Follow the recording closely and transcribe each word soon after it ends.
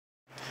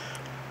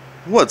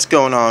What's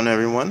going on,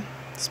 everyone?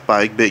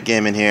 Spike Bit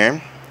Gaming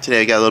here.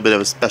 Today I got a little bit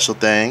of a special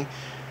thing.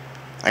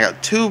 I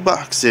got 2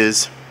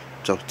 boxes,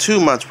 so 2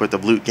 months worth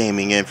of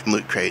LootGaming in from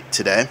LootCrate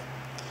today,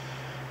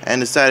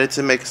 and decided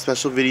to make a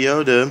special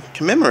video to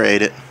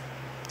commemorate it.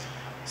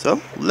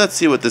 So let's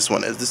see what this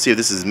one is. Let's see if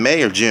this is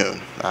May or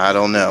June. I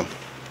don't know.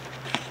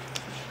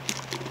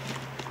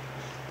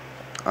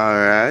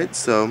 Alright,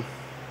 so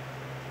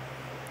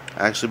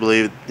I actually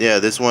believe, yeah,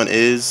 this one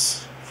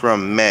is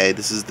from May.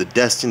 This is the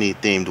Destiny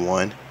themed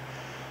one.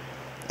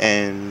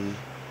 And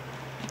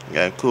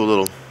got a cool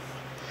little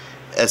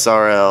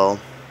SRL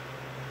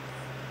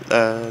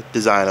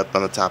design up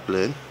on the top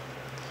lid.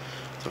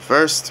 So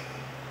first,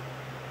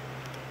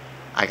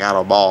 I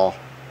got a ball.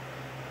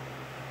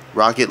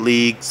 Rocket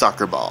League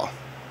soccer ball.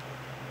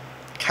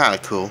 Kinda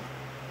cool.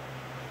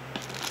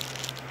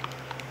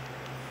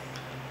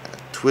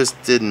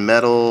 Twisted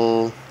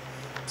metal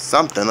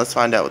something. Let's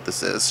find out what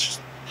this is.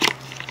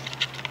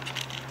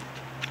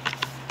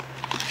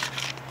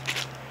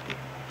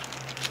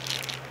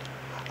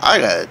 I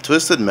got a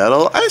twisted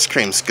metal ice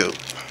cream scoop.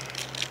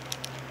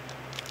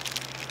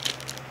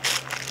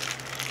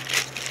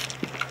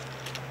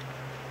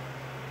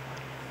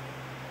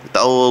 With the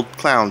old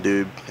clown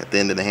dude at the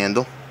end of the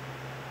handle.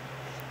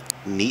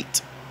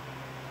 Neat.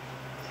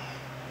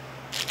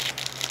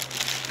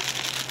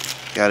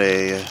 Got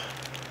a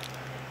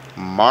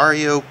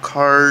Mario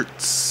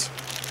Kart's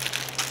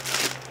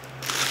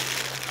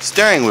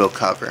steering wheel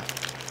cover.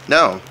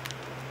 No.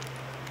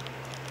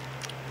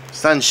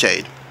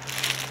 Sunshade.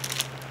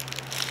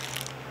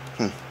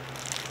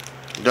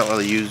 Don't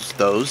really use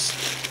those.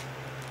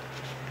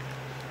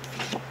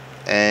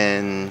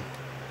 And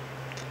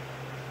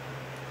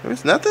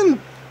there's nothing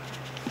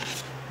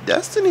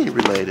Destiny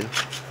related.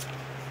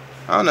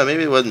 I don't know,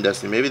 maybe it wasn't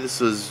Destiny, maybe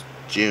this was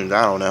June,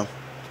 I don't know.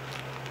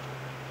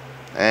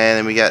 And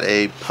then we got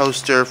a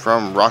poster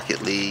from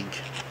Rocket League.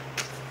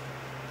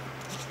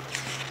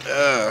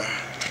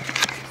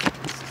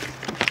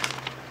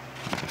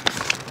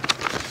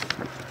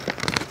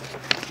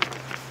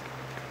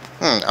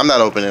 I'm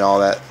not opening all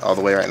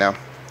the way right now.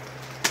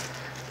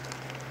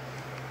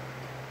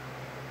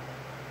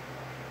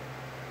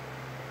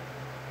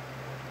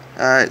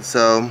 Alright,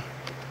 so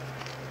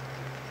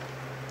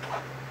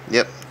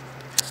yep.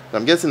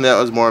 I'm guessing that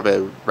was more of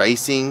a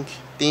racing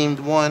themed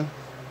one.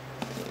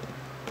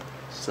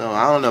 So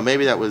I don't know,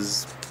 maybe that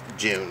was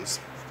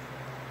June's.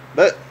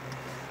 But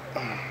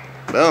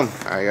boom,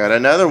 I got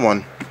another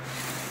one.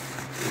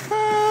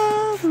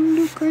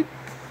 LootCrate.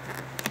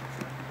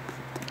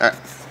 Alright.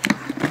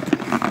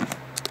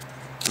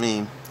 Let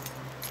me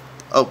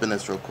open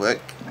this real quick.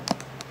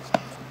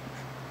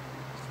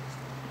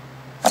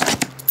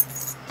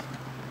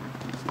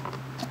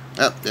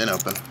 Oh, didn't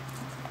open.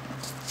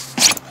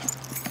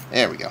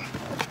 There we go.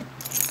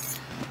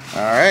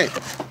 Alright.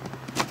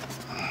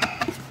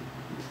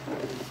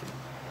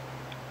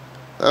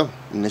 So,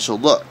 initial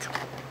look.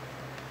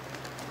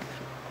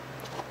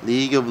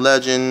 League of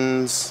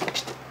Legends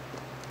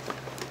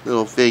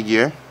little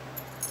figure.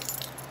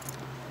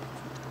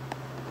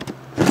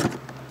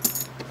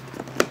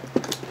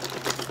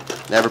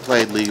 Never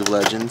played League of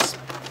Legends,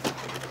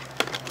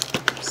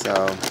 so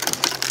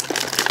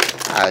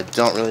I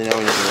don't really know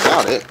anything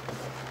about it.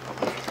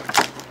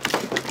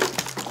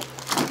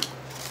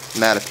 I'm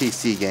not a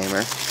PC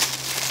gamer.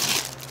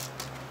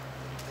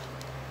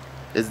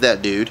 Is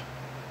that dude?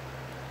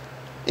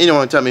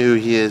 Anyone tell me who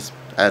he is?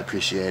 I'd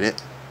appreciate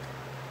it.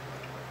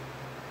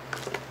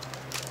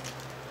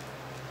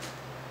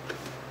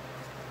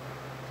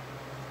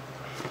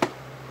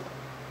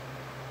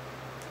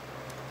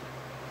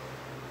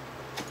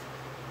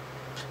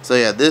 So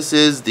yeah, this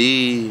is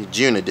the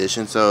June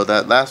edition. So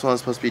that last one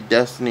was supposed to be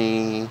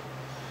Destiny.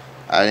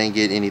 I didn't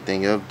get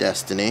anything of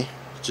Destiny,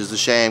 which is a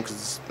shame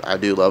because I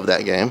do love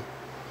that game.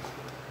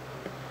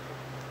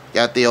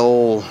 Got the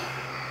old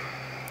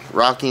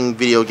rocking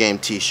video game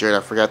t-shirt.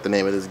 I forgot the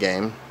name of this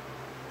game.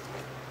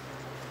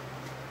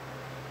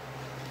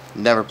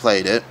 Never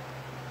played it,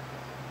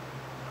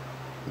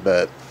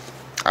 but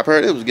I've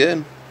heard it was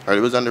good. Heard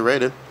it was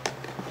underrated.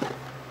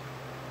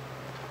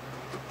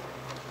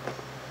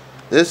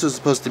 This was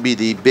supposed to be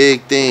the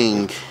big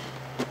thing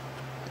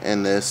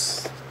in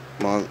this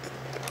month.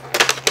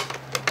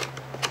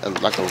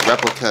 Like a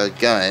replica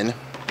gun.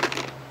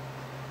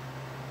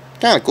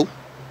 Kinda cool.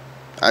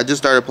 I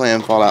just started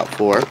playing Fallout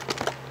 4.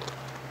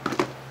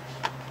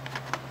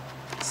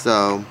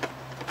 So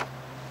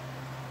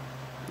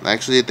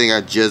actually I think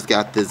I just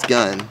got this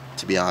gun,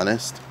 to be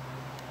honest.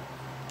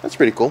 That's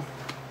pretty cool.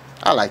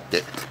 I liked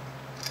it.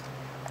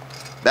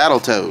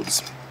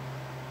 Battletoads.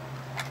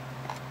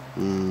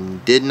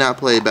 Did not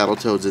play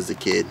Battletoads as a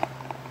kid.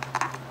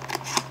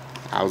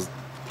 I was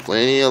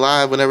plenty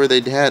alive whenever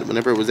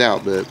it was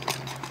out, but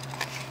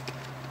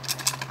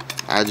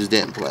I just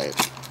didn't play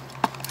it.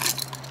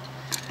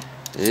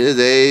 It is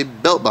a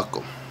belt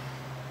buckle.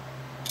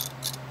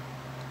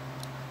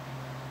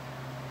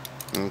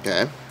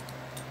 Okay.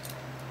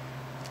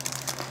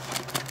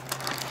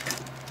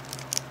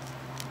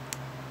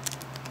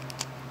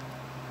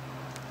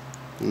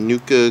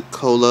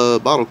 Nuka-Cola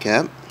bottle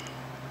cap.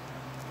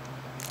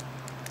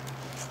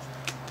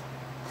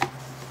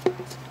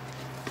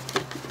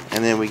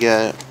 And then we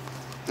got,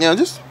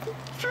 just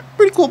a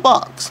pretty cool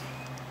box.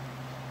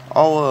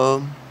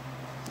 All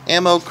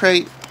ammo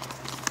crate.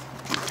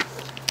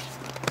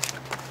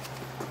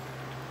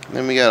 And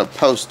then we got a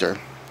poster.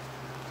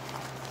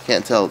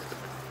 Can't tell what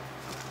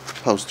the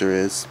poster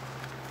is.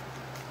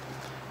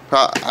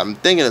 I'm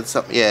thinking it's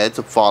something. Yeah, it's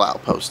a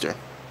Fallout poster.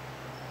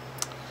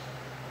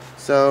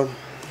 So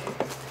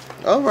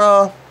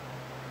overall,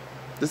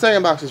 the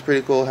second box is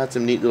pretty cool. Had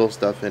some neat little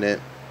stuff in it.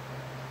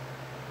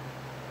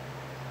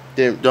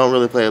 Don't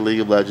really play League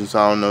of Legends, so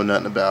I don't know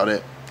nothing about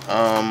it.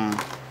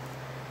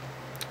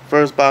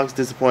 First box,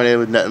 disappointed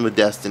with nothing with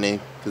Destiny,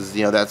 because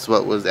that's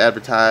what was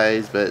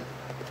advertised, but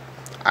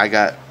I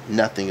got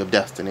nothing of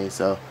Destiny,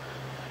 so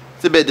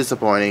it's a bit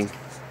disappointing.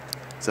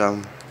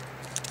 So,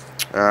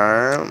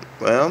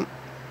 well,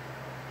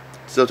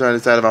 still trying to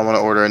decide if I want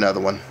to order another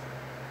one.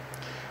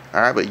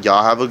 Alright, but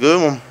y'all have a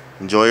good one.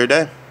 Enjoy your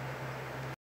day.